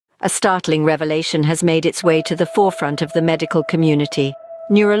a startling revelation has made its way to the forefront of the medical community.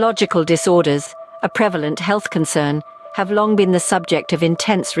 Neurological disorders, a prevalent health concern, have long been the subject of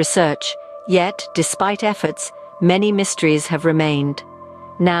intense research, yet, despite efforts, many mysteries have remained.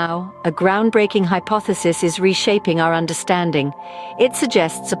 Now, a groundbreaking hypothesis is reshaping our understanding. It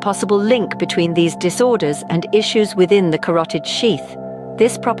suggests a possible link between these disorders and issues within the carotid sheath.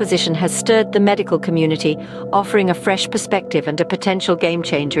 This proposition has stirred the medical community, offering a fresh perspective and a potential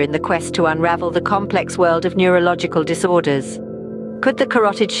game-changer in the quest to unravel the complex world of neurological disorders. Could the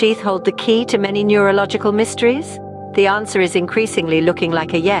carotid sheath hold the key to many neurological mysteries? The answer is increasingly looking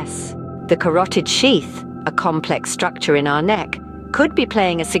like a yes. The carotid sheath, a complex structure in our neck, could be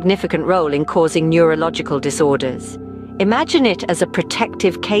playing a significant role in causing neurological disorders. Imagine it as a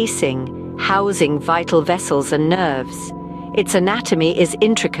protective casing, housing vital vessels and nerves. Its anatomy is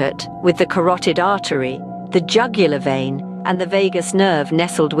intricate, with the carotid artery, the jugular vein, and the vagus nerve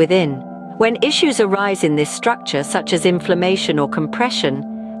nestled within. When issues arise in this structure, such as inflammation or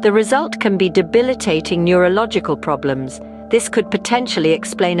compression, the result can be debilitating neurological problems. This could potentially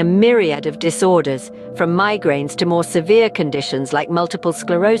explain a myriad of disorders, from migraines to more severe conditions like multiple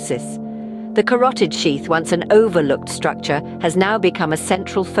sclerosis. The carotid sheath, once an overlooked structure, has now become a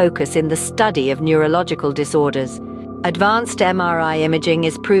central focus in the study of neurological disorders. Advanced MRI imaging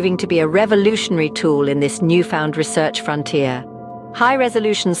is proving to be a revolutionary tool in this newfound research frontier.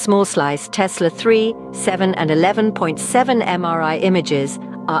 High-resolution small-slice Tesla 3, 7 and 11.7 MRI images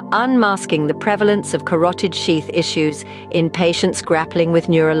are unmasking the prevalence of carotid sheath issues in patients grappling with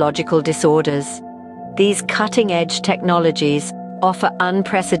neurological disorders. These cutting-edge technologies offer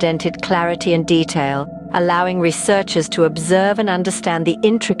unprecedented clarity and detail, allowing researchers to observe and understand the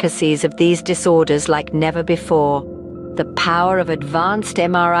intricacies of these disorders like never before. The power of advanced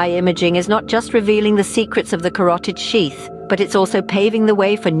MRI imaging is not just revealing the secrets of the carotid sheath, but it's also paving the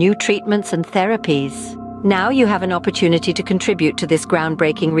way for new treatments and therapies. Now you have an opportunity to contribute to this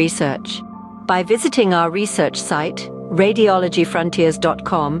groundbreaking research. By visiting our research site,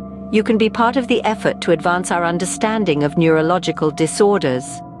 radiologyfrontiers.com, you can be part of the effort to advance our understanding of neurological disorders.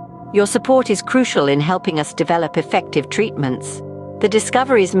 Your support is crucial in helping us develop effective treatments. The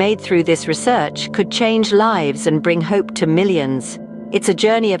discoveries made through this research could change lives and bring hope to millions. It's a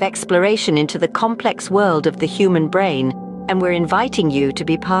journey of exploration into the complex world of the human brain, and we're inviting you to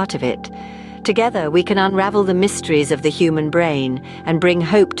be part of it. Together, we can unravel the mysteries of the human brain and bring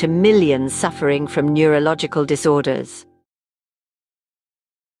hope to millions suffering from neurological disorders.